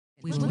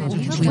Vielen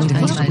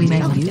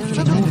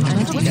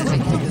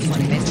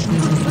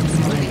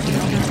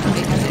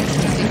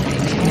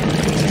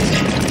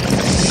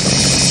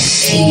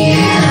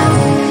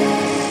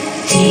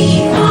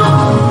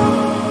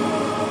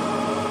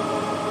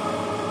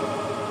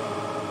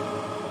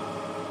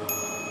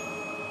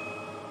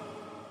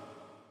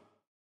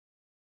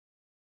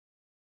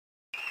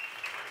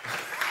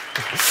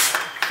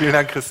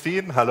Dank,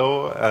 Christine.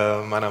 Hallo,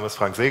 mein Name ist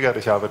Frank Segert.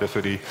 Ich arbeite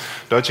für die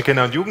Deutsche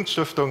Kinder- und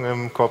Jugendstiftung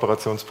im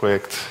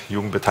Kooperationsprojekt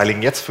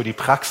Jugendbeteiligung jetzt für die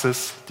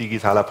Praxis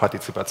digitaler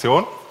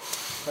Partizipation.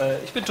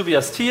 Ich bin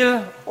Tobias Thiel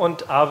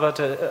und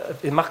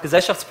mache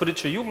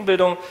gesellschaftspolitische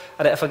Jugendbildung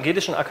an der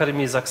Evangelischen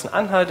Akademie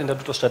Sachsen-Anhalt in der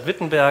Lutherstadt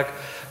Wittenberg.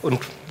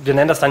 Und wir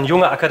nennen das dann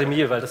Junge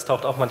Akademie, weil das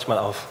taucht auch manchmal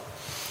auf.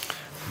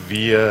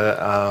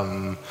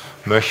 Wir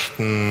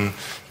möchten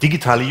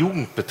digitale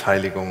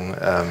Jugendbeteiligung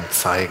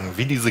zeigen,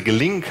 wie diese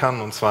gelingen kann,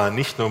 und zwar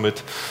nicht nur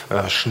mit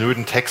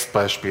schnöden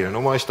Textbeispielen.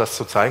 Um euch das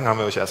zu zeigen, haben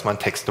wir euch erstmal ein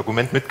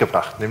Textdokument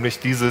mitgebracht, nämlich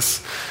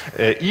dieses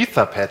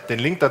Etherpad. Den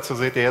Link dazu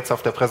seht ihr jetzt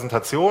auf der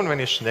Präsentation. Wenn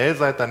ihr schnell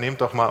seid, dann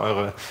nehmt doch mal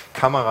eure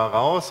Kamera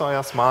raus,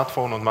 euer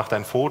Smartphone, und macht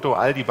ein Foto.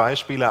 All die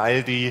Beispiele,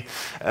 all die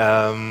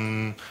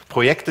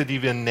Projekte,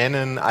 die wir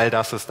nennen, all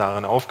das ist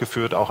darin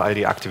aufgeführt, auch all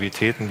die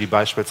Aktivitäten, die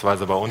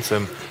beispielsweise bei uns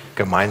im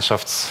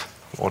Gemeinschafts-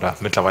 oder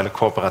mittlerweile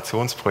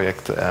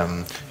Kooperationsprojekt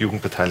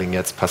Jugendbeteiligung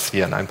jetzt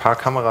passieren. Ein paar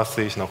Kameras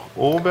sehe ich noch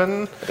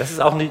oben. Das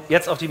ist auch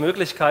jetzt auch die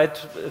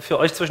Möglichkeit für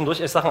euch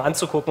zwischendurch euch Sachen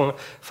anzugucken,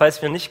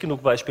 falls wir nicht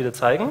genug Beispiele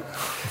zeigen.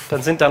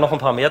 Dann sind da noch ein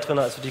paar mehr drin,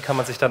 also die kann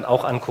man sich dann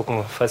auch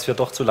angucken, falls wir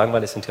doch zu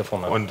langweilig sind hier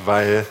vorne. Und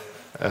weil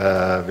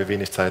wir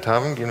wenig Zeit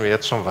haben, gehen wir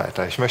jetzt schon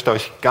weiter. Ich möchte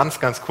euch ganz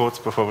kurz,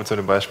 bevor wir zu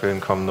den Beispielen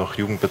kommen, noch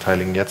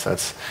Jugendbeteiligung jetzt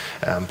als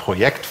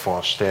Projekt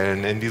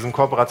vorstellen. In diesem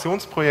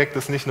Kooperationsprojekt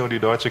ist nicht nur die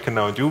Deutsche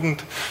Kinder- und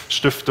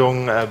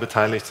Jugendstiftung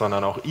beteiligt,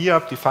 sondern auch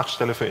IAB, die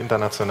Fachstelle für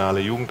internationale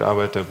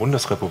Jugendarbeit der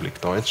Bundesrepublik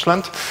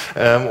Deutschland,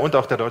 und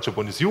auch der Deutsche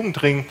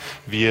Bundesjugendring.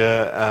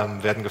 Wir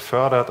werden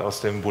gefördert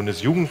aus dem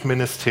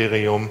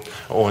Bundesjugendministerium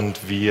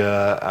und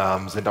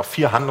wir sind auf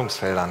 4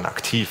 Handlungsfeldern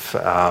aktiv.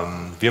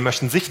 Wir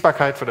möchten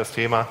Sichtbarkeit für das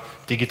Thema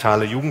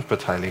digitale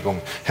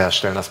Jugendbeteiligung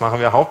herstellen. Das machen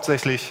wir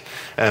hauptsächlich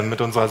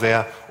mit unserer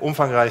sehr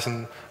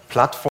umfangreichen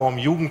Plattform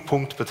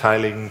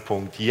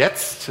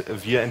jugend.beteiligen.jetzt.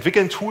 Wir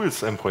entwickeln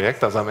Tools im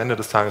Projekt, also am Ende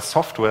des Tages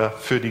Software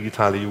für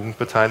digitale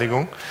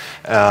Jugendbeteiligung.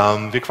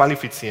 Wir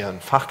qualifizieren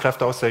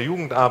Fachkräfte aus der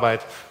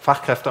Jugendarbeit,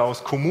 Fachkräfte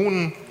aus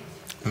Kommunen,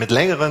 mit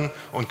längeren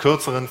und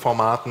kürzeren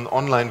Formaten,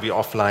 online wie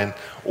offline.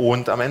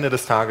 Und am Ende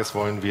des Tages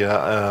wollen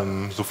wir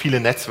so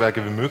viele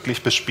Netzwerke wie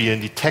möglich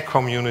bespielen, die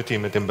Tech-Community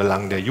mit den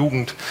Belangen der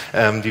Jugend,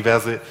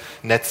 diverse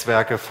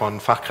Netzwerke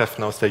von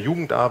Fachkräften aus der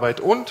Jugendarbeit,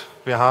 und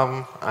wir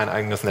haben ein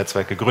eigenes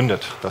Netzwerk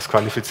gegründet, das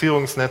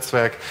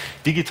Qualifizierungsnetzwerk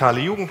Digitale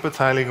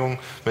Jugendbeteiligung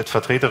mit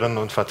Vertreterinnen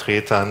und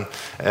Vertretern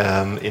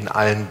in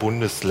allen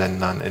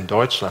Bundesländern in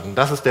Deutschland. Und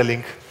das ist der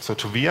Link zu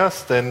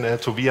Tobias, denn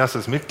Tobias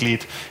ist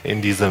Mitglied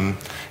in diesem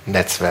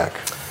Netzwerk.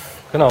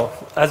 Genau,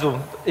 also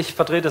ich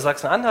vertrete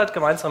Sachsen-Anhalt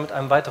gemeinsam mit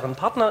einem weiteren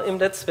Partner im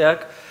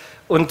Netzwerk,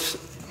 und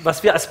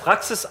was wir als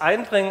Praxis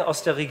einbringen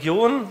aus der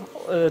Region,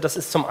 das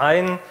ist zum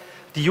einen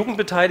die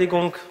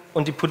Jugendbeteiligung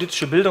und die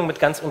politische Bildung mit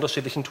ganz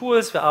unterschiedlichen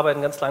Tools. Wir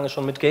arbeiten ganz lange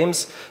schon mit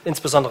Games,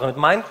 insbesondere mit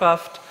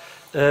Minecraft.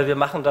 Wir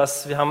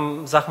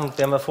haben Sachen,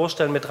 werden wir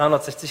vorstellen, mit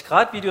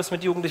 360-Grad-Videos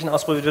mit Jugendlichen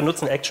ausprobiert. Wir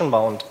nutzen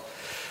Actionbound.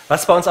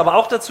 Was bei uns aber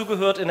auch dazu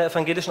gehört in der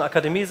Evangelischen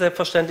Akademie,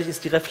 selbstverständlich,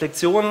 ist die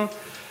Reflexion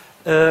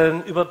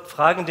über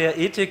Fragen der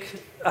Ethik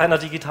einer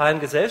digitalen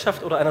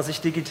Gesellschaft oder einer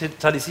sich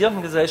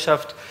digitalisierenden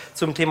Gesellschaft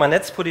zum Thema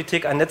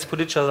Netzpolitik, ein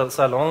netzpolitischer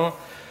Salon.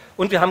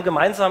 Und wir haben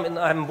gemeinsam in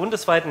einem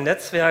bundesweiten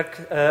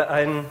Netzwerk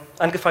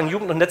angefangen,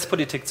 Jugend- und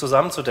Netzpolitik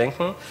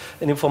zusammenzudenken,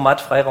 in dem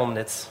Format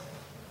Freiraumnetz.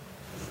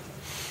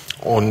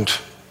 Und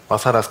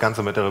was hat das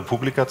Ganze mit der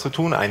Republika zu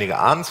tun? Einige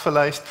ahnen es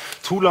vielleicht.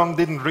 Too long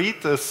didn't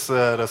read ist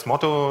das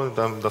Motto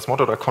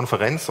der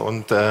Konferenz,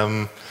 und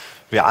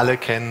wir alle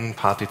kennen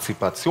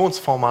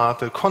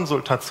Partizipationsformate,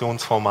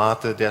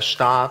 Konsultationsformate. Der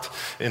Staat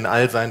in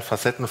all seinen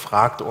Facetten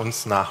fragt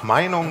uns nach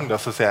Meinungen.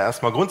 Das ist ja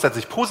erstmal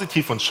grundsätzlich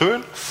positiv und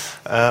schön.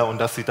 Und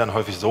das sieht dann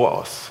häufig so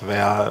aus.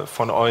 Wer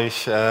von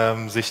euch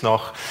sich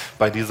noch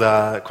bei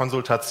dieser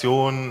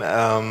Konsultation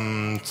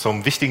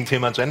zum wichtigen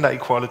Thema Gender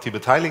Equality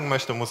beteiligen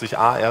möchte, muss sich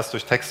A, erst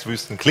durch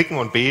Textwüsten klicken,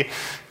 und B,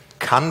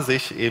 kann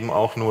sich eben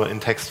auch nur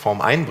in Textform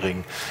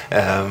einbringen.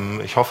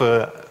 Ich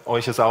hoffe,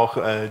 euch ist auch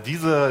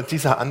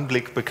dieser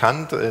Anblick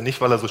bekannt,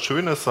 nicht weil er so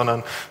schön ist,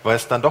 sondern weil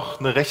es dann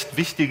doch eine recht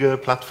wichtige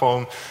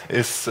Plattform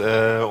ist,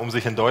 um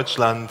sich in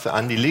Deutschland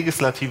an die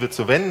Legislative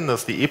zu wenden.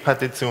 Das ist die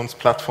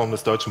E-Petitionsplattform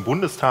des Deutschen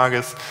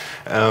Bundestages.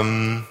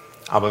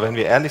 Aber wenn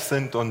wir ehrlich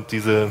sind und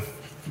diese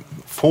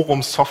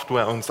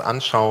Forumssoftware uns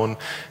anschauen,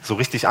 so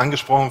richtig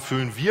angesprochen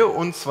fühlen wir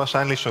uns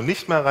wahrscheinlich schon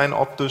nicht mehr rein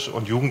optisch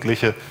und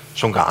Jugendliche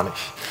schon gar nicht.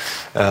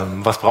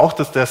 Was braucht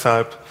es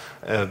deshalb?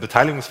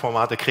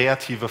 Beteiligungsformate,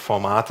 kreative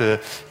Formate,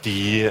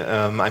 die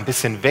ein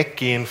bisschen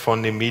weggehen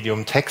von dem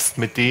Medium Text,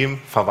 mit dem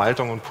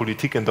Verwaltung und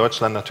Politik in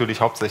Deutschland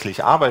natürlich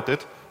hauptsächlich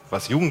arbeitet,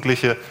 was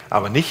Jugendliche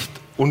aber nicht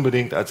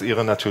unbedingt als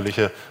ihre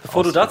natürliche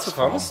Bevor du dazu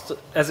kommst,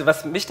 also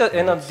was mich da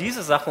erinnert,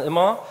 diese Sachen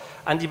immer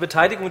an die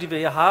Beteiligung, die wir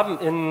hier haben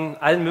in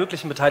allen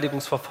möglichen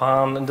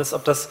Beteiligungsverfahren,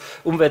 ob das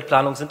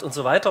Umweltplanung sind und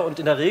so weiter. Und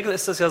in der Regel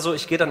ist es ja so,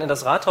 ich gehe dann in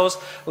das Rathaus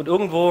und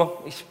irgendwo,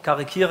 ich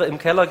karikiere, im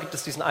Keller gibt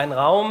es diesen einen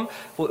Raum,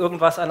 wo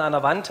irgendwas an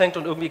einer Wand hängt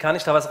und irgendwie kann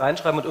ich da was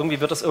reinschreiben und irgendwie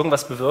wird das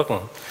irgendwas bewirken.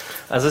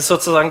 Also es ist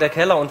sozusagen der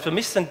Keller. Und für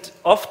mich sind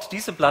oft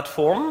diese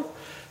Plattformen,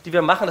 die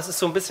wir machen, das ist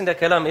so ein bisschen der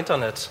Keller im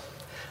Internet.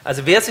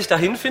 Also wer sich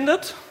dahin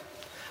findet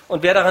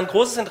und wer daran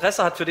großes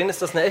Interesse hat, für den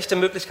ist das eine echte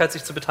Möglichkeit,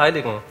 sich zu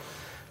beteiligen.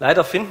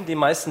 Leider finden die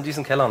meisten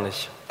diesen Keller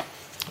nicht.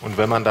 Und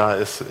wenn man da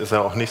ist, ist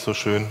er auch nicht so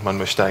schön. Man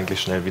möchte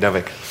eigentlich schnell wieder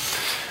weg.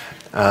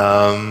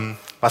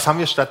 Was haben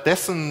wir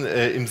stattdessen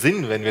im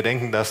Sinn, wenn wir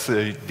denken, dass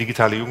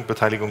digitale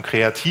Jugendbeteiligung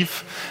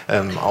kreativ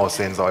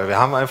aussehen soll? Wir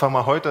haben einfach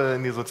mal heute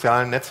in die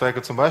sozialen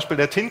Netzwerke zum Beispiel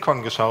der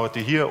TinCon geschaut,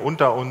 die hier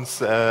unter uns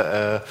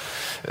gerade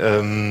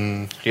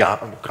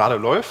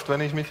läuft,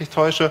 wenn ich mich nicht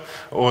täusche.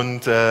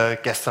 Und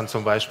gestern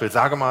zum Beispiel,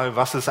 sage mal,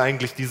 was ist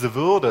eigentlich diese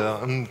Würde?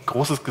 Ein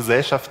großes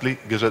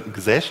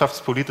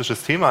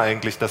gesellschaftspolitisches Thema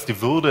eigentlich, dass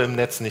die Würde im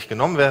Netz nicht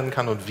genommen werden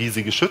kann und wie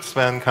sie geschützt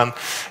werden kann.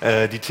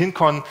 Die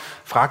TinCon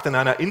fragt in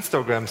einer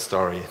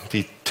Instagram-Story,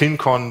 die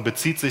TinCon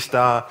bezieht sich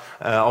da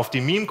auf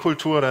die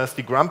Meme-Kultur, da ist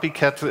die Grumpy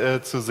Cat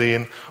zu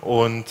sehen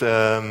und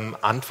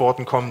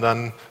Antworten kommen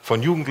dann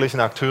von jugendlichen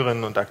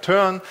Akteurinnen und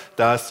Akteuren.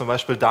 Da ist zum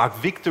Beispiel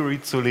Dark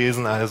Victory zu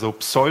lesen, also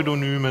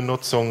pseudonyme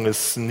Nutzung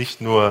ist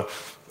nicht nur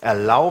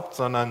erlaubt,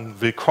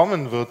 sondern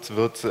willkommen wird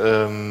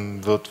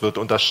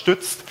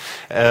unterstützt.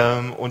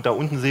 Und da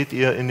unten seht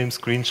ihr in dem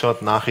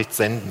Screenshot Nachricht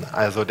senden.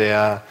 Also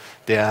der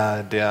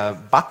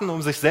Button,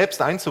 um sich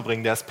selbst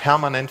einzubringen, der ist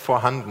permanent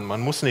vorhanden.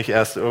 Man muss nicht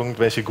erst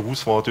irgendwelche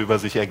Grußworte über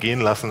sich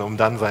ergehen lassen, um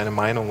dann seine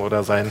Meinung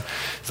oder sein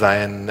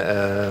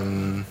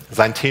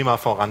Thema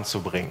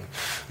voranzubringen.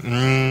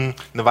 Eine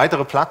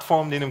weitere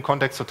Plattform, die in dem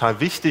Kontext total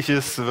wichtig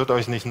ist, wird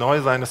euch nicht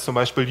neu sein, ist zum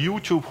Beispiel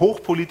YouTube.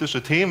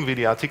 Hochpolitische Themen wie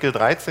die Artikel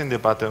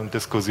 13-Debatte und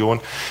Diskussion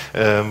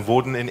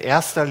wurden in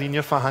erster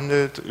Linie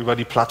verhandelt über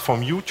die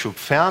Plattform YouTube,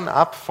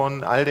 fernab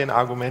von all den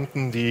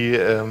Argumenten, die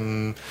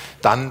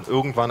dann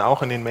irgendwann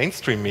auch in den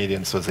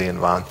Mainstream-Medien zu sehen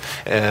waren.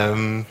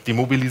 Die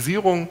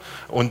Mobilisierung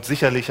und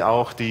sicherlich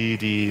auch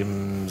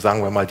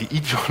sagen wir mal, die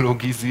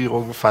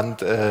Ideologisierung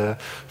fand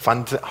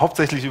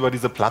hauptsächlich über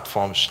diese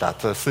Plattform statt.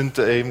 Das sind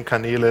eben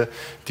Kanäle,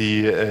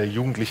 die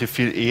Jugendliche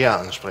viel eher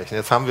ansprechen.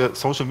 Jetzt haben wir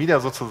Social Media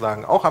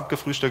sozusagen auch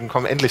abgefrühstückt und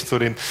kommen endlich zu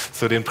den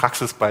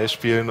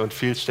Praxisbeispielen und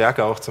viel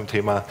stärker auch zum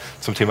Thema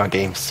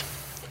Games.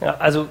 Ja,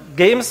 also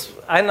Games,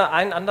 ein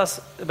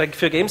Anlass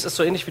für Games ist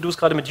so ähnlich, wie du es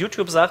gerade mit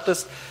YouTube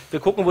sagtest. Wir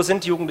gucken, wo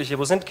sind Jugendliche,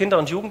 wo sind Kinder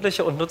und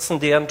Jugendliche und nutzen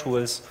deren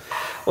Tools.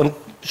 Und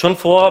schon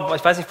vor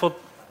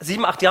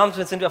 7, 8 Jahren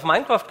sind wir auf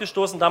Minecraft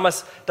gestoßen.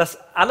 Damals das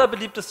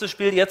allerbeliebteste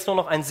Spiel, jetzt nur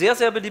noch ein sehr,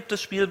 sehr beliebtes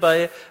Spiel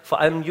bei vor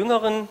allem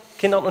jüngeren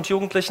Kindern und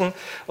Jugendlichen.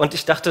 Und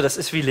ich dachte, das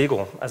ist wie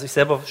Lego. Also ich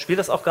selber spiele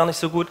das auch gar nicht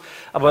so gut.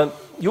 Aber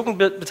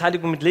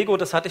Jugendbeteiligung mit Lego,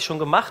 das hatte ich schon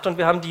gemacht. Und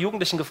wir haben die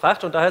Jugendlichen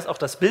gefragt und daher ist auch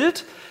das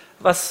Bild,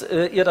 was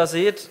ihr da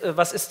seht,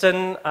 was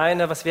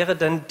wäre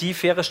denn die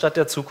faire Stadt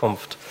der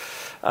Zukunft?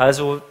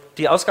 Also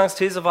die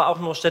Ausgangsthese war auch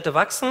nur, Städte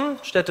wachsen,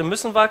 Städte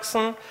müssen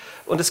wachsen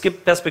und es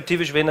gibt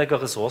perspektivisch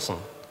weniger Ressourcen.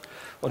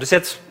 Und das ist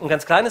jetzt ein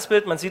ganz kleines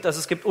Bild, man sieht, also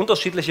es gibt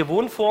unterschiedliche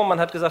Wohnformen,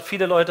 man hat gesagt,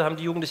 viele Leute, haben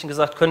die Jugendlichen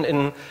gesagt, können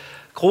in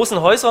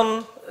großen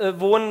Häusern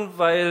wohnen,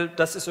 weil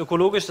das ist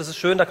ökologisch, das ist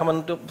schön, da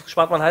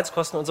spart man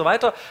Heizkosten und so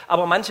weiter.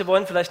 Aber manche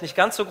wollen vielleicht nicht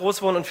ganz so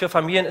groß wohnen und für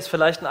Familien ist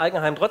vielleicht ein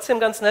Eigenheim trotzdem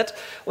ganz nett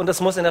und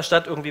das muss in der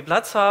Stadt irgendwie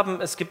Platz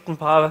haben. Es gibt ein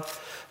paar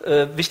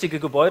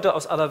wichtige Gebäude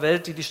aus aller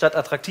Welt, die die Stadt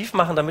attraktiv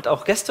machen, damit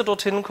auch Gäste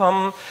dorthin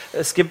kommen.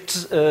 Es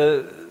gibt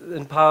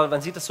ein paar,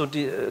 man sieht es so,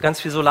 ganz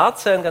viel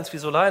Solarzellen, ganz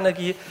viel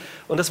Solarenergie.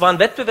 Und das war ein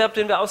Wettbewerb,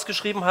 den wir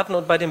ausgeschrieben hatten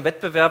und bei dem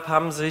Wettbewerb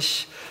haben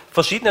sich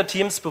verschiedene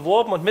Teams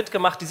beworben und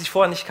mitgemacht, die sich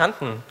vorher nicht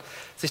kannten.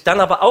 Sich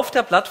dann aber auf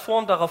der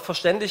Plattform darauf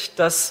verständigt,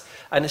 dass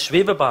eine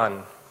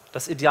Schwebebahn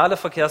das ideale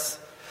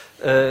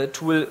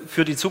Verkehrstool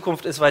für die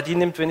Zukunft ist, weil die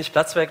nimmt wenig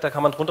Platz weg, da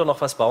kann man drunter noch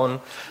was bauen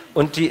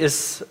und die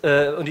ist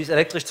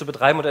elektrisch zu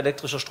betreiben und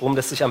elektrischer Strom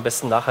lässt sich am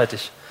besten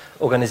nachhaltig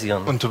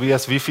organisieren. Und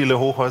Tobias, wie viele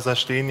Hochhäuser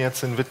stehen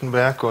jetzt in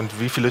Wittenberg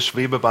und wie viele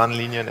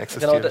Schwebebahnlinien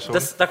existieren schon?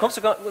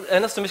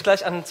 Erinnerst du mich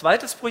gleich an ein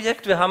zweites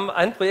Projekt. Wir haben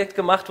ein Projekt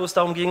gemacht, wo es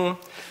darum ging,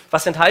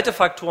 was sind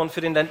Haltefaktoren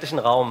für den ländlichen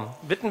Raum.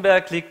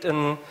 Wittenberg liegt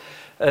in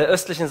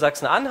östlichen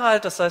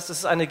Sachsen-Anhalt. Das heißt, es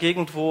ist eine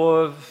Gegend,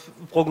 wo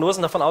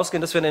Prognosen davon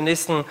ausgehen, dass wir in den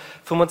nächsten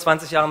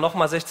 25 Jahren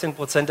nochmal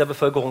 16% der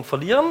Bevölkerung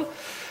verlieren.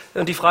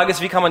 Und die Frage ist,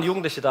 wie kann man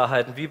Jugendliche da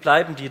halten? Wie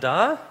bleiben die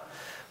da?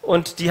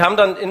 Und die haben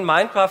dann in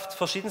Minecraft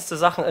verschiedenste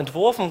Sachen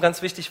entworfen.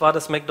 Ganz wichtig war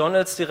das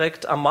McDonald's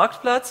direkt am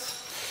Marktplatz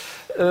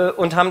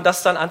und haben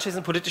das dann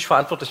anschließend politisch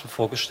Verantwortlichen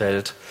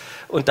vorgestellt.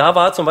 Und da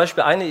war zum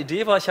Beispiel eine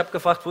Idee, ich habe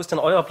gefragt, wo ist denn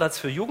euer Platz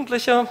für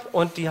Jugendliche?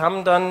 Und die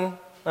haben dann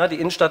die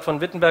Innenstadt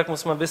von Wittenberg,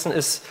 muss man wissen,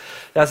 ist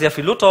ja sehr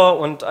viel Luther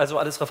und also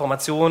alles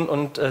Reformation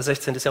und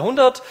 16.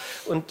 Jahrhundert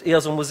und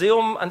eher so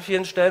Museum an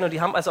vielen Stellen. Und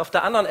die haben also auf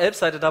der anderen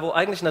Elbseite, da wo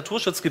eigentlich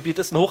Naturschutzgebiet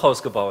ist, ein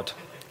Hochhaus gebaut.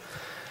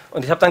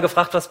 Und ich habe dann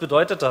gefragt, was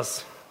bedeutet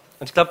das?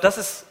 Und ich glaube, das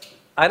ist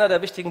einer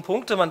der wichtigen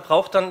Punkte, man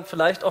braucht dann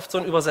vielleicht oft so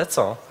einen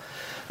Übersetzer.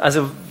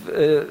 Also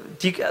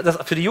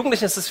für die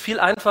Jugendlichen ist es viel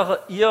einfacher,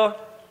 ihr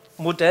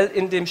Modell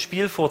in dem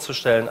Spiel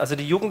vorzustellen. Also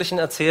die Jugendlichen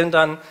erzählen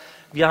dann,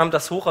 wir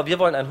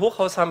wollen ein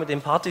Hochhaus haben, mit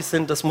dem Partys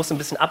sind, das muss ein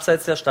bisschen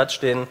abseits der Stadt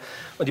stehen.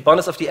 Und die bauen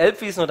das auf die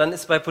Elbwiesen und dann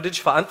ist bei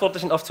politisch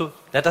Verantwortlichen oft so,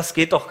 ja, das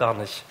geht doch gar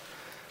nicht.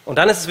 Und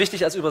dann ist es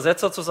wichtig, als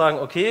Übersetzer zu sagen,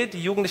 okay,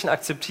 die Jugendlichen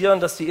akzeptieren,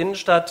 dass die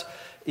Innenstadt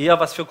eher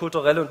was für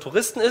Kulturelle und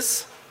Touristen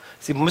ist.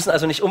 Sie müssen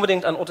also nicht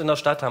unbedingt einen Ort in der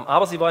Stadt haben,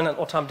 aber sie wollen einen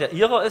Ort haben, der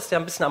ihrer ist, der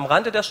ein bisschen am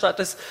Rande der Stadt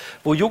ist,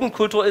 wo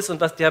Jugendkultur ist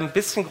und der ein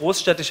bisschen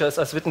großstädtischer ist,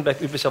 als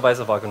Wittenberg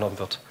üblicherweise wahrgenommen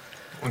wird.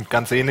 Und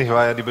ganz ähnlich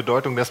war ja die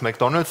Bedeutung des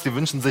McDonald's. Die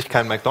wünschen sich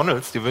kein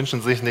McDonald's, die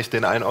wünschen sich nicht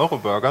den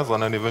 1-Euro-Burger,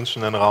 sondern die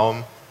wünschen einen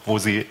Raum, wo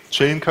sie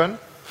chillen können,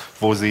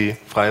 wo sie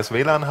freies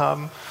WLAN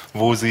haben,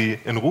 wo sie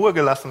in Ruhe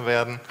gelassen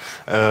werden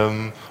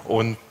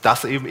und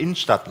das eben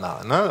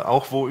innenstadtnah. Ne?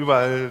 Auch wo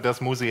überall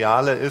das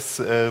Museale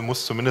ist,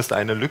 muss zumindest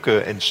eine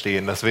Lücke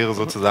entstehen. Das wäre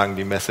sozusagen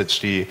die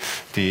Message,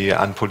 die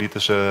an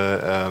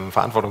politische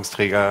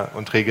Verantwortungsträger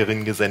und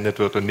Trägerinnen gesendet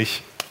wird und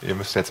nicht, ihr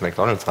müsst jetzt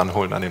McDonald's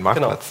ranholen an den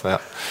Marktplatz. Genau.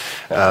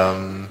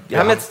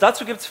 Ja.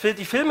 Dazu gibt es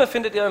die Filme,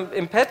 findet ihr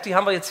im Pad, die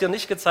haben wir jetzt hier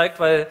nicht gezeigt,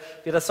 weil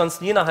wir das sonst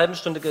nie in einer halben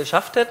Stunde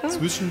geschafft hätten.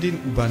 Zwischen den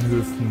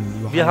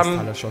U-Bahnhöfen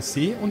Johannesthaler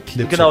Chaussee und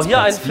Lipschitz genau,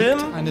 hier ein Film.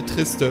 Eine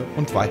triste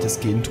und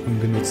weitestgehend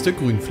ungenutzte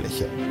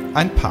Grünfläche.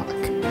 Ein Park.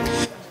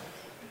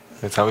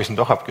 Jetzt habe ich ihn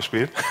doch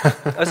abgespielt.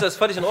 Also das ist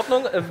völlig in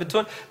Ordnung.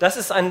 Das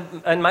ist ein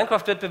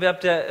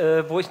Minecraft-Wettbewerb,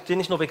 den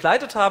ich nur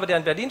begleitet habe, der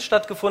in Berlin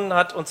stattgefunden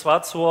hat, und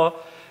zwar zur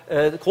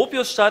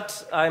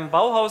Gropiusstadt, einem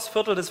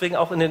Bauhausviertel, deswegen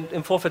auch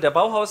im Vorfeld der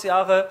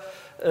Bauhausjahre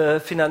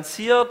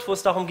finanziert, wo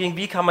es darum ging,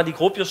 wie kann man die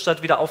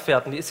Gropiusstadt wieder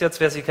aufwerten. Die ist jetzt,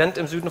 wer sie kennt,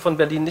 im Süden von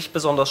Berlin nicht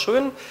besonders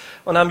schön,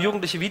 und haben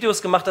jugendliche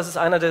Videos gemacht. Das ist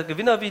einer der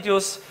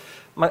Gewinnervideos.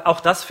 Auch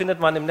das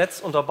findet man im Netz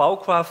unter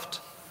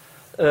Baukraft,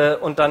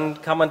 und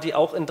dann kann man die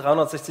auch in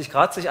 360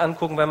 Grad sich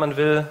angucken, wenn man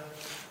will,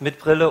 mit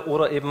Brille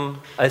oder eben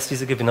als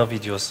diese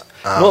Gewinnervideos.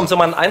 Nur um so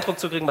mal einen Eindruck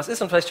zu kriegen, was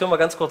ist, und vielleicht hören wir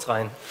ganz kurz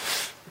rein.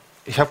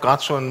 Ich habe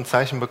gerade schon ein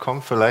Zeichen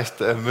bekommen, vielleicht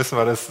müssen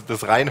wir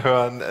das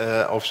Reinhören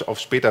auf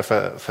später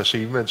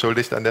verschieben,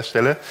 entschuldigt an der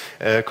Stelle.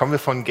 Kommen wir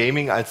von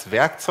Gaming als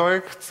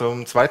Werkzeug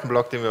zum zweiten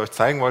Block, den wir euch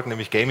zeigen wollten,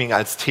 nämlich Gaming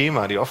als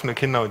Thema. Die offene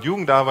Kinder- und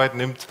Jugendarbeit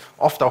nimmt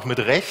oft auch mit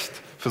Recht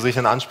für sich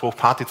in Anspruch,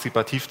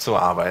 partizipativ zu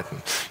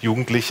arbeiten.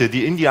 Jugendliche,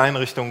 die in die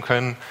Einrichtung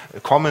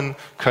kommen,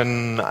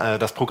 können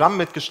das Programm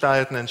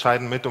mitgestalten,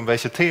 entscheiden mit, um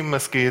welche Themen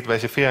es geht,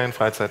 welche Ferien,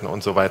 Freizeiten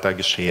und so weiter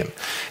geschehen.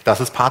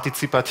 Das ist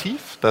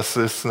partizipativ, das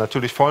ist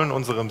natürlich voll in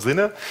unserem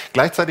Sinne.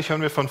 Gleichzeitig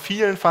hören wir von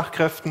vielen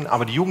Fachkräften,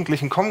 aber die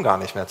Jugendlichen kommen gar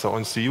nicht mehr zu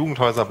uns. Die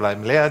Jugendhäuser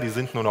bleiben leer, die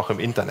sind nur noch im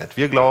Internet.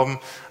 Wir glauben,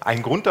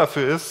 ein Grund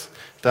dafür ist,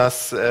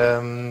 dass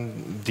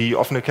die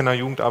offene Kinder- und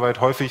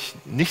Jugendarbeit häufig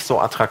nicht so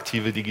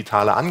attraktive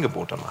digitale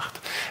Angebote macht.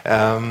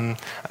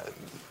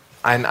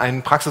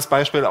 Ein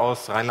Praxisbeispiel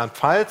aus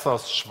Rheinland-Pfalz,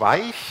 aus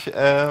Schweich,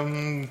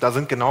 da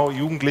sind genau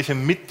Jugendliche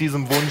mit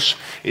diesem Wunsch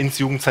ins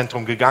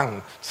Jugendzentrum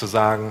gegangen, zu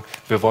sagen,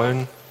 wir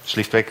wollen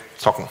schlichtweg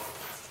zocken.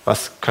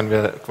 Was können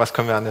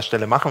wir an der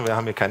Stelle machen? Wir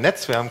haben hier kein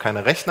Netz, wir haben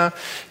keine Rechner.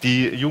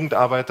 Die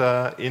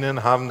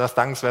JugendarbeiterInnen haben das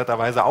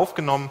dankenswerterweise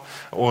aufgenommen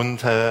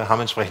und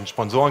haben entsprechend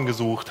Sponsoren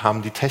gesucht,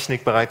 haben die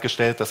Technik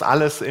bereitgestellt. Das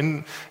alles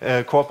in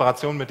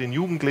Kooperation mit den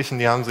Jugendlichen.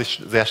 Die haben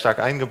sich sehr stark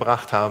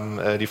eingebracht, haben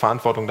die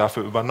Verantwortung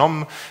dafür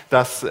übernommen,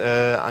 dass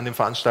an dem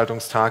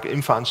Veranstaltungstag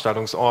im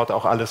Veranstaltungsort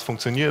auch alles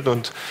funktioniert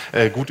und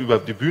gut über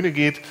die Bühne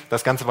geht.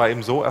 Das Ganze war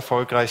eben so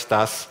erfolgreich,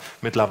 dass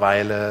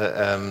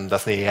mittlerweile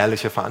das eine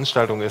jährliche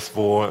Veranstaltung ist,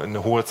 wo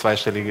eine hohe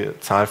zweistellige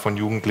Zahl von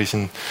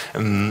Jugendlichen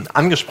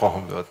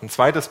angesprochen wird. Ein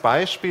zweites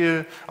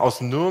Beispiel aus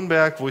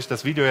Nürnberg, wo ich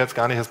das Video jetzt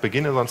gar nicht erst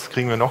beginne, sonst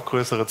kriegen wir noch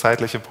größere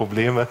zeitliche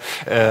Probleme,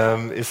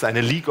 ist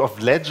eine League of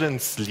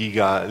Legends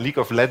Liga. League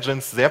of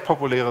Legends, sehr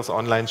populäres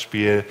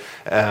Online-Spiel,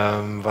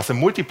 was im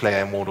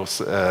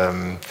Multiplayer-Modus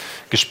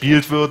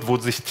gespielt wird, wo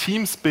sich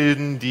Teams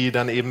bilden, die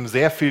dann eben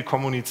sehr viel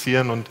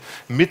kommunizieren und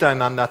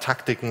miteinander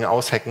Taktiken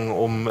aushacken,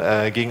 um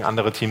gegen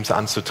andere Teams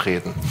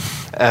anzutreten.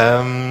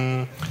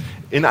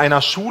 In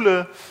einer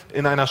Schule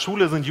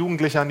sind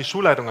Jugendliche an die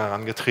Schulleitung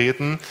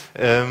herangetreten,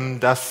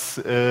 dass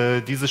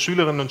diese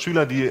Schülerinnen und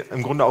Schüler, die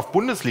im Grunde auf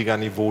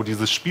Bundesliga-Niveau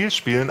dieses Spiel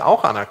spielen,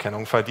 auch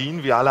Anerkennung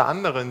verdienen, wie alle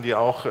anderen, die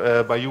auch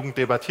bei Jugend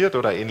debattiert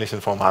oder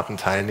ähnlichen Formaten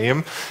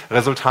teilnehmen.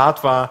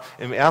 Resultat war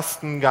im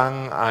ersten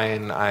Gang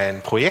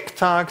ein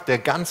Projekttag, der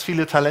ganz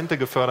viele Talente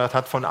gefördert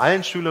hat von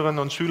allen Schülerinnen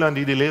und Schülern,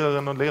 die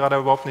Lehrerinnen und Lehrer da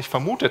überhaupt nicht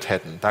vermutet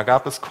hätten. Da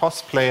gab es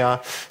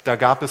Cosplayer, da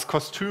gab es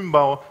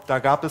Kostümbau, da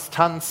gab es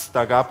Tanz,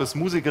 da gab es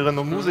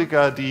Musikerinnen und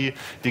Musiker, die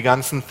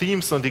ganzen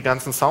Themes und die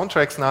ganzen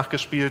Soundtracks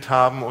nachgespielt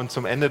haben, und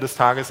zum Ende des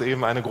Tages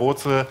eben eine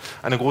große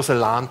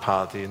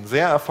LAN-Party. Ein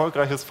sehr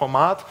erfolgreiches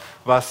Format,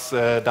 was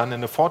dann in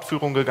eine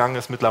Fortführung gegangen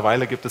ist.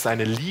 Mittlerweile gibt es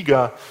eine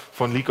Liga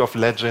von League of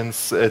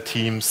Legends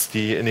Teams,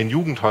 die in den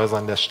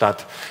Jugendhäusern der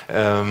Stadt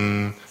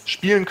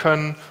spielen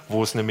können,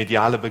 wo es eine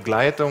mediale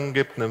Begleitung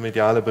gibt, eine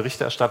mediale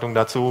Berichterstattung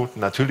dazu.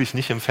 Natürlich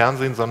nicht im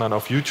Fernsehen, sondern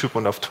auf YouTube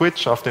und auf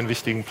Twitch, auf den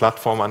wichtigen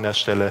Plattformen an der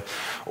Stelle.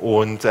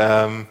 Und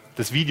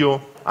das Video,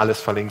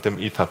 alles verlinkt im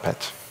Etherpad.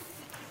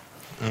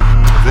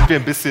 Sind wir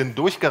ein bisschen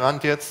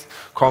durchgerannt jetzt,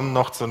 kommen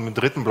noch zu einem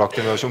dritten Block,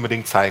 den wir euch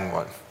unbedingt zeigen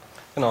wollen.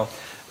 Genau.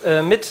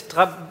 Mit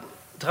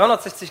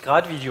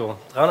 360-Grad-Video.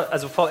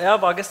 Also VR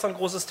war gestern ein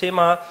großes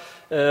Thema.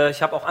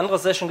 Ich habe auch andere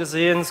Sessions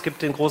gesehen. Es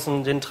gibt den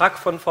Truck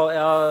von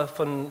VR,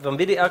 vom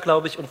WDR,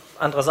 glaube ich, und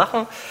andere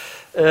Sachen.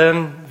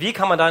 Wie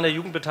kann man da in der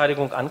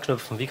Jugendbeteiligung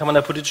anknüpfen? Wie kann man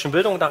in der politischen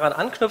Bildung daran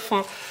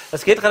anknüpfen?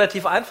 Das geht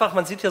relativ einfach.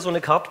 Man sieht hier so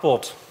eine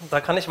Cardboard. Da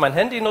kann ich mein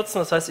Handy nutzen.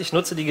 Das heißt, ich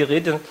nutze die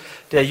Geräte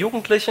der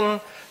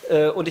Jugendlichen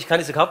und ich kann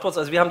diese Cardboards,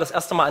 also wir haben das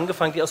erste Mal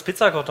angefangen, die aus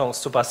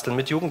Pizzakartons zu basteln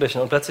mit Jugendlichen.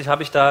 Und plötzlich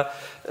habe ich da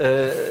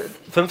 15-,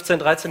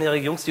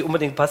 13-jährige Jungs, die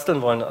unbedingt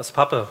basteln wollen aus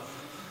Pappe.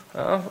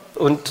 Ja,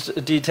 und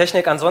die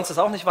Technik ansonsten ist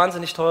auch nicht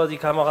wahnsinnig teuer. Die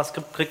Kameras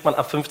kriegt man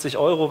ab 50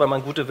 €, wenn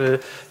man gute will,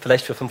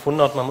 vielleicht für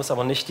 500. Man muss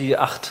aber nicht die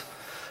 8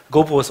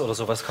 GoPros oder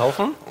sowas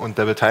kaufen. Und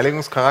der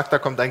Beteiligungscharakter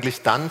kommt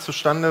eigentlich dann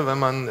zustande, wenn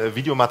man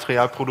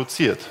Videomaterial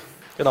produziert.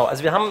 Genau,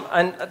 also wir haben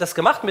das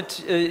gemacht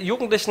mit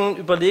Jugendlichen,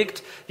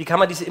 überlegt, wie kann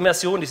man diese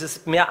Immersion,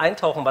 dieses mehr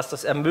Eintauchen, was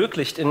das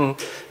ermöglicht in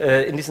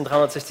diesen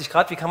 360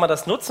 Grad, wie kann man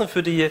das nutzen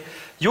für die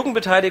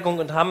Jugendbeteiligung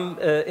und haben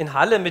in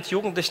Halle mit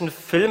Jugendlichen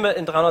Filme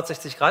in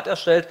 360 Grad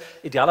erstellt.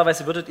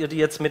 Idealerweise würdet ihr die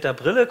jetzt mit der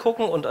Brille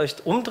gucken und euch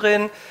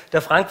umdrehen.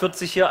 Der Frank wird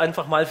sich hier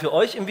einfach mal für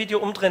euch im Video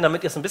umdrehen,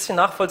 damit ihr es ein bisschen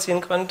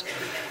nachvollziehen könnt.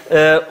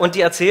 Und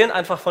die erzählen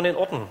einfach von den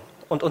Orten.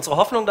 Und unsere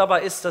Hoffnung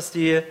dabei ist, dass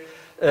die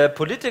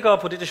Politiker,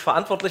 politisch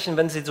Verantwortlichen,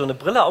 wenn sie so eine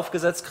Brille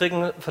aufgesetzt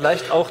kriegen,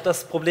 vielleicht auch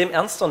das Problem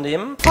ernster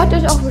nehmen. Freut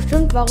euch auch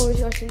bestimmt, warum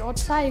ich euch den Ort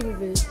zeigen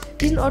will.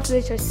 Diesen Ort will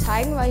ich euch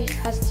zeigen, weil ich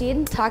fast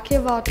jeden Tag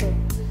hier warte.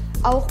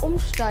 Auch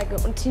umsteige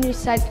und hier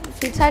ziemlich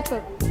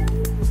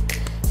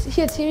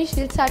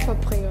viel Zeit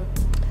verbringe.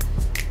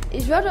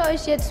 Ich würde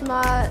euch jetzt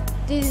mal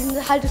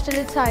diese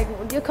Haltestelle zeigen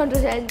und ihr könnt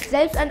euch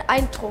selbst einen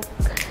Eindruck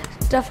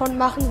davon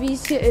machen, wie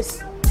es hier ist.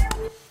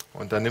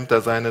 Und dann nimmt er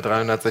seine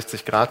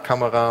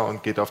 360-Grad-Kamera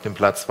und geht auf dem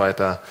Platz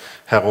weiter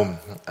herum.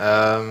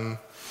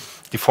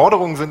 Die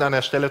Forderungen sind an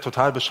der Stelle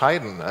total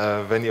bescheiden.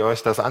 Wenn ihr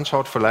euch das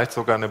anschaut, vielleicht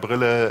sogar eine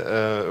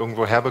Brille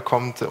irgendwo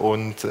herbekommt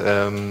und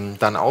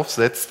dann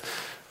aufsetzt,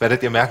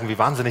 werdet ihr merken, wie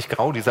wahnsinnig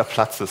grau dieser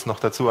Platz ist, noch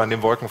dazu an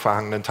dem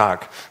wolkenverhangenen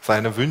Tag.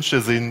 Seine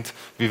Wünsche sind,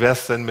 wie wäre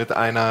es denn mit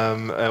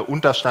einem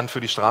Unterstand für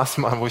die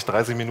Straßenbahn, wo ich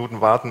 30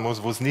 Minuten warten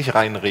muss, wo es nicht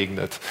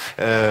reinregnet.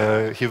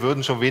 Hier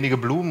würden schon wenige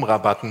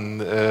Blumenrabatten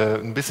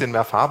ein bisschen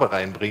mehr Farbe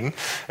reinbringen.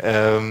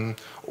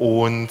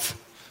 Und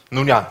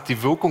nun ja,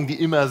 die Wirkung,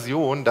 die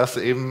Immersion, dass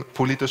eben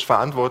politisch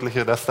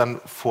Verantwortliche das dann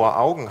vor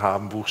Augen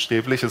haben,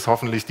 buchstäblich, ist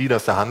hoffentlich die,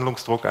 dass der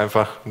Handlungsdruck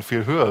einfach ein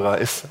viel höherer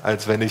ist,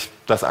 als wenn ich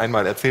das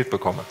einmal erzählt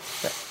bekomme.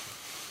 Ja.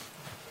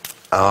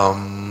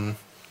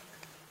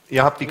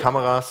 Ihr habt die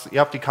Kameras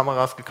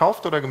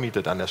gekauft oder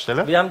gemietet an der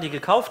Stelle? Wir haben die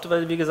gekauft,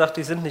 weil, wie gesagt,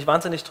 die sind nicht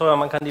wahnsinnig teuer.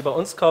 Man kann die bei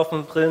uns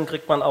kaufen. Brillen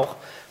kriegt man auch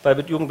bei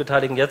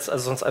Jugendbeteiligen jetzt.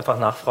 Also sonst einfach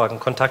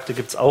nachfragen. Kontakte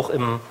gibt es auch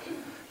im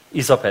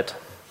Etherpad.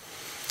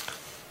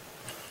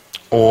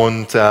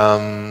 Und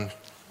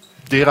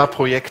derer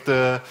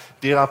Projekte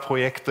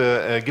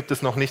gibt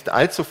es noch nicht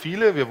allzu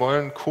viele. Wir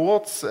wollen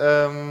kurz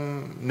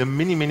eine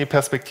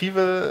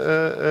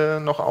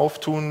Mini-Perspektive noch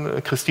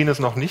auftun. Christine ist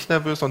noch nicht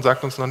nervös und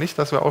sagt uns noch nicht,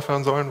 dass wir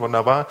aufhören sollen.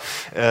 Wunderbar.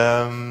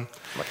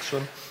 Max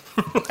schon.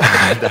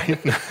 Da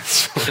hinten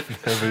ist schon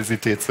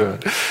Nervosität zu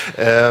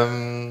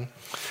hören.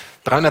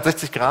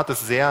 360 Grad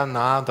ist sehr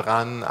nah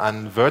dran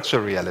an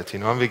Virtual Reality.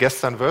 Nun haben wir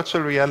gestern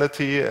Virtual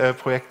Reality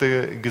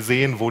Projekte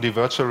gesehen, wo die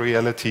Virtual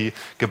Reality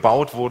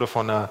gebaut wurde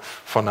von einer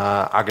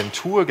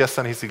Agentur.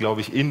 Gestern hieß sie,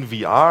 glaube ich, in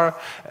VR.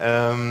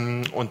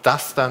 Und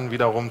das dann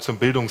wiederum zum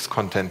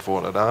Bildungscontent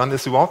wurde. Daran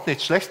ist überhaupt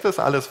nichts Schlechtes,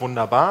 alles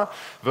wunderbar.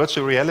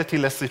 Virtual Reality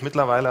lässt sich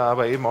mittlerweile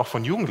aber eben auch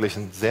von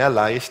Jugendlichen sehr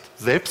leicht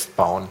selbst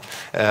bauen.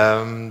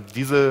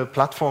 Diese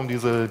Plattform,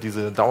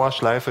 diese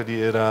Dauerschleife,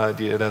 die ihr da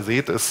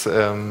seht, ist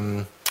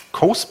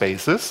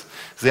Co-Spaces,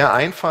 sehr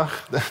einfach.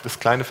 Das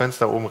kleine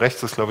Fenster oben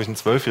rechts ist, glaube ich, ein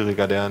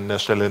 12-Jähriger, der an der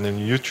Stelle in einem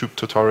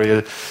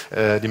YouTube-Tutorial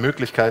die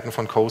Möglichkeiten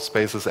von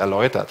Co-Spaces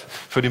erläutert.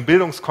 Für den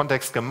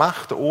Bildungskontext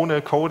gemacht,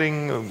 ohne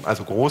Coding,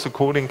 also große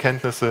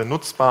Coding-Kenntnisse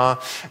nutzbar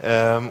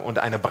und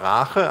eine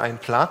Brache, ein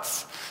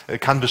Platz,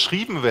 kann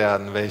beschrieben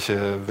werden,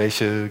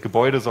 welche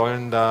Gebäude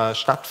sollen da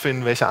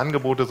stattfinden, welche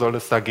Angebote soll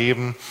es da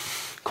geben.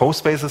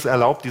 Co-Spaces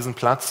erlaubt diesen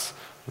Platz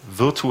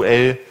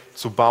virtuell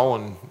zu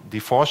bauen,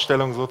 die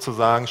Vorstellung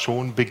sozusagen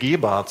schon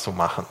begehbar zu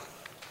machen.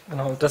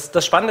 Genau,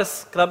 das Spannende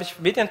ist, glaube ich,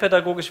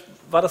 medienpädagogisch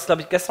war das,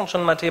 glaube ich, gestern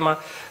schon mal Thema.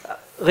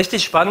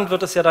 Richtig spannend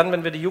wird es ja dann,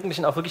 wenn wir die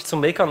Jugendlichen auch wirklich zu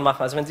Makern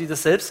machen, also wenn sie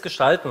das selbst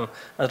gestalten.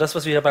 Also das,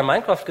 was wir hier bei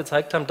Minecraft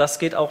gezeigt haben, das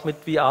geht auch mit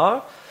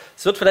VR.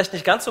 Es wird vielleicht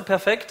nicht ganz so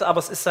perfekt, aber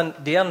es ist dann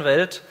deren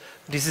Welt,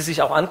 die sie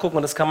sich auch angucken.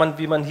 Und das kann man,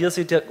 wie man hier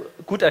sieht, ja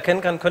gut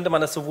erkennen kann, könnte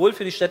man das sowohl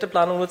für die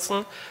Städteplanung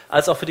nutzen,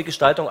 als auch für die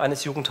Gestaltung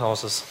eines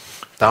Jugendhauses.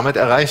 Damit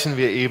erreichen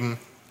wir eben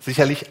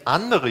sicherlich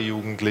andere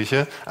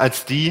Jugendliche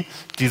als die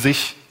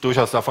sich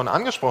durchaus davon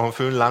angesprochen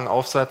fühlen, einen langen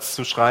Aufsatz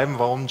zu schreiben,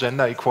 warum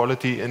Gender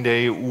Equality in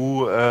der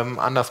EU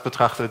anders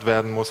betrachtet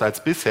werden muss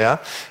als bisher,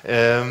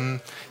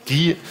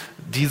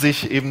 die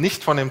sich eben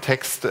nicht von dem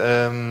Text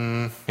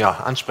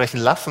ansprechen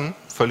lassen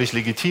völlig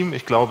legitim.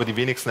 Ich glaube, die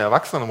wenigsten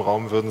Erwachsenen im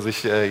Raum würden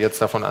sich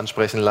jetzt davon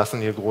ansprechen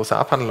lassen, hier große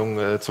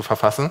Abhandlungen zu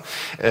verfassen.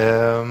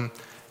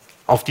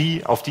 Auf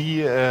die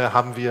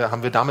haben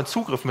wir damit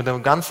Zugriff mit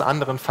einem ganz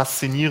anderen,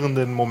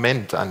 faszinierenden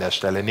Moment an der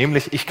Stelle.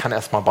 Nämlich, ich kann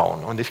erstmal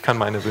bauen und ich kann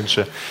meine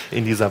Wünsche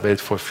in dieser Welt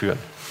vollführen.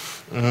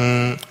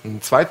 Einen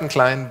zweiten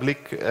kleinen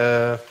Blick,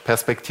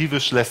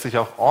 perspektivisch lässt sich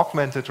auch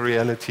Augmented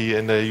Reality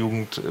in der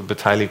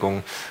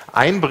Jugendbeteiligung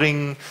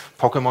einbringen.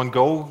 Pokémon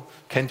Go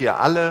kennt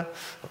ihr alle,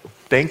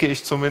 denke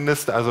ich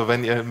zumindest. Also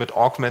wenn ihr mit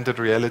Augmented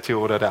Reality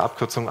oder der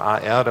Abkürzung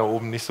AR da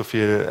oben nicht so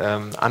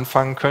viel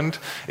anfangen könnt.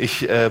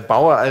 Ich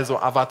baue also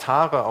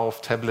Avatare auf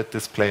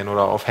Tablet-Displays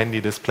oder auf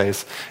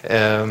Handy-Displays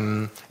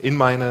in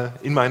meine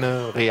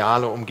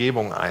reale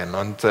Umgebung ein.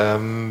 Und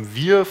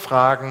wir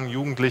fragen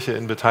Jugendliche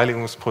in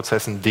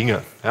Beteiligungsprozessen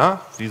Dinge.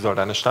 Ja? Wie soll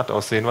deine Stadt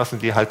aussehen? Was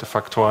sind die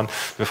Haltefaktoren?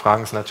 Wir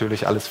fragen es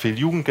natürlich alles viel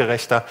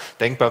jugendgerechter.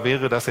 Denkbar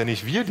wäre, dass ja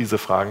nicht wir diese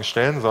Fragen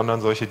stellen, sondern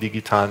solche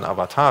digitalen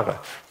Avatare.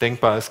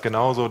 Denkbar ist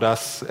genauso,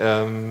 dass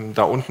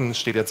da unten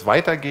steht jetzt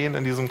weitergehen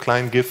in diesem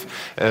kleinen GIF.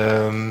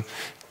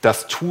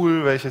 Das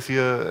Tool, welches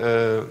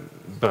hier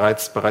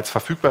bereits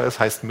verfügbar ist,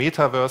 heißt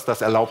Metaverse.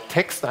 Das erlaubt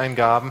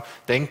Texteingaben.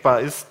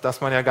 Denkbar ist,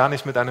 dass man ja gar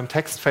nicht mit einem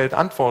Textfeld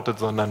antwortet,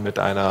 sondern mit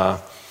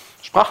einer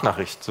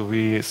Sprachnachricht, so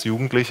wie es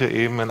Jugendliche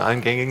eben in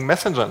allen gängigen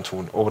Messengern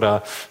tun.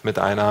 Oder mit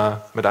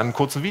einem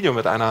kurzen Video,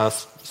 mit einer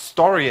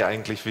Story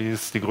eigentlich, wie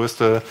es die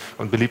größte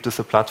und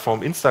beliebteste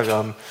Plattform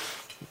Instagram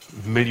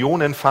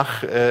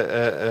millionenfach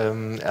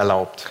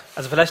erlaubt.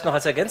 Also vielleicht noch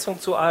als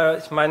Ergänzung zu,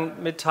 ich meine,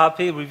 mit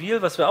HP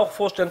Reveal, was wir auch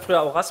vorstellen,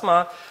 früher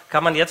Aurasma,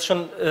 kann man jetzt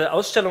schon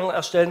Ausstellungen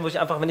erstellen, wo ich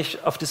einfach, wenn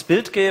ich auf das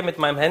Bild gehe mit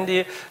meinem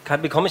Handy,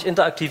 bekomme ich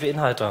interaktive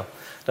Inhalte.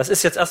 Das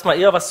ist jetzt erstmal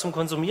eher was zum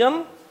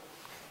Konsumieren.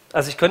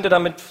 Also ich könnte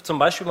damit zum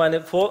Beispiel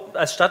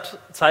als Stadt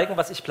zeigen,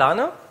 was ich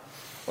plane.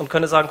 Und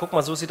könnte sagen, guck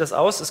mal, so sieht das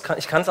aus.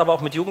 Ich kann es aber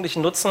auch mit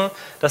Jugendlichen nutzen,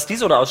 dass die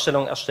so eine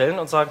Ausstellung erstellen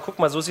und sagen, guck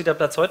mal, so sieht der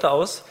Platz heute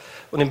aus.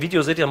 Und im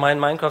Video seht ihr, mein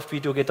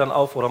Minecraft-Video geht dann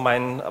auf oder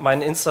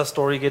mein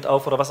Insta-Story geht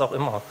auf oder was auch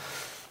immer.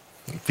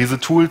 Diese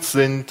Tools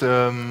sind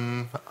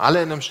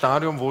alle in einem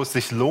Stadium, wo es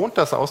sich lohnt,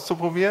 das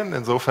auszuprobieren.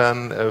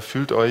 Insofern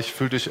fühlt euch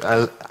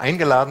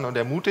eingeladen und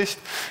ermutigt.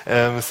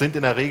 Es sind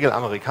in der Regel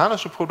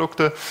amerikanische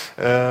Produkte.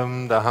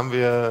 Da haben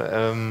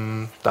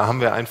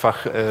wir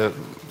einfach...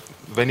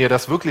 wenn ihr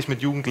das wirklich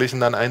mit Jugendlichen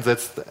dann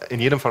einsetzt, in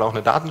jedem Fall auch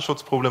eine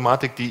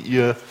Datenschutzproblematik, die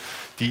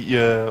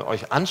ihr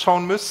euch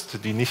anschauen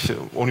müsst, die nicht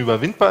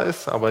unüberwindbar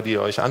ist, aber die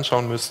ihr euch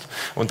anschauen müsst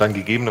und dann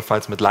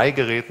gegebenenfalls mit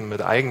Leihgeräten,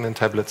 mit eigenen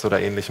Tablets oder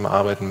Ähnlichem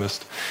arbeiten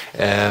müsst.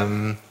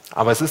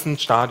 Aber es ist ein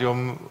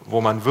Stadium, wo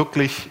man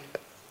wirklich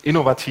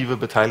innovative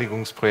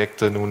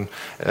Beteiligungsprojekte nun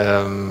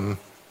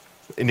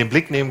in den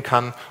Blick nehmen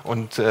kann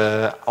und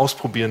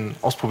ausprobieren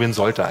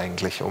sollte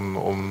eigentlich,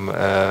 um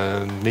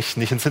nicht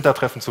ins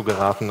Hintertreffen zu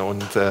geraten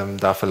und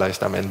da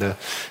vielleicht am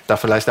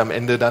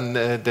Ende dann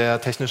der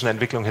technischen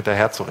Entwicklung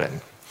hinterher zu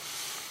rennen.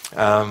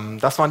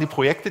 Das waren die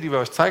Projekte, die wir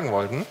euch zeigen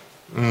wollten.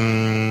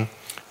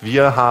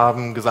 Wir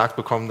haben gesagt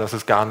bekommen, dass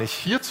es gar nicht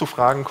hier zu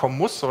Fragen kommen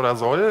muss oder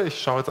soll.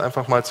 Ich schaue jetzt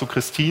einfach mal zu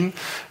Christine.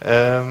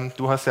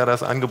 Du hast ja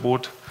das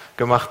Angebot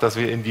gemacht, dass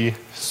wir in die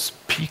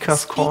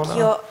Speakers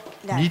Corner...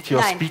 Meet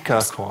Your Speaker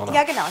Corner.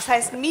 Ja, genau. Es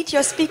heißt Meet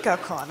Your Speaker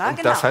Corner.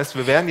 Genau. Das heißt,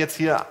 wir werden jetzt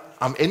hier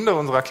am Ende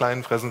unserer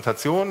kleinen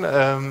Präsentation,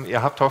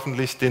 ihr habt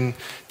hoffentlich den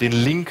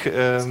Link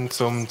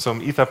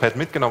zum Etherpad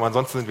mitgenommen.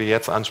 Ansonsten sind wir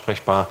jetzt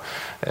ansprechbar.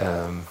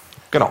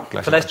 Genau,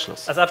 gleich vielleicht im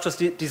Anschluss. Als Abschluss,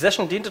 die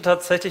Session diente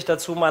tatsächlich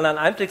dazu, mal einen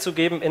Einblick zu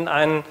geben in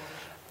einen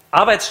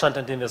Arbeitsstand,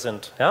 in dem wir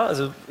sind. Ja,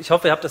 also ich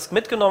hoffe, ihr habt das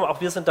mitgenommen. Auch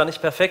wir sind da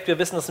nicht perfekt. Wir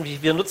wissen das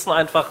nämlich. Wir nutzen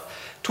einfach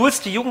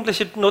Tools, die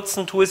Jugendliche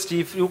nutzen, Tools,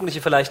 die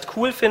Jugendliche vielleicht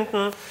cool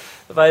finden,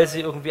 weil sie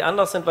irgendwie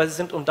anders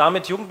sind, um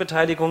damit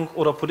Jugendbeteiligung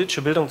oder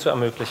politische Bildung zu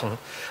ermöglichen.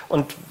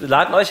 Und wir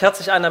laden euch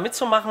herzlich ein, da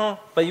mitzumachen.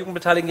 Bei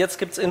Jugendbeteiligung jetzt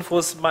gibt es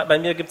Infos, bei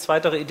mir gibt es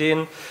weitere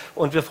Ideen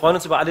und wir freuen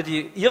uns über alle,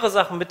 die ihre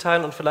Sachen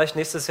mitteilen und vielleicht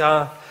nächstes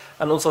Jahr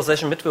an unserer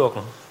Session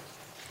mitwirken.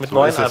 Mit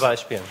neuen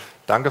Beispielen.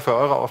 Danke für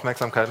eure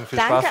Aufmerksamkeit und viel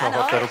Spaß noch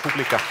auf der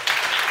Republika.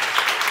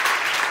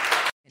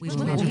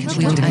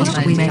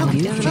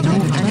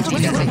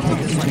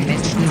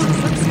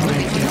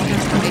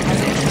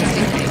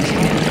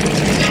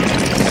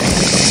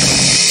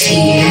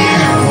 Yeah.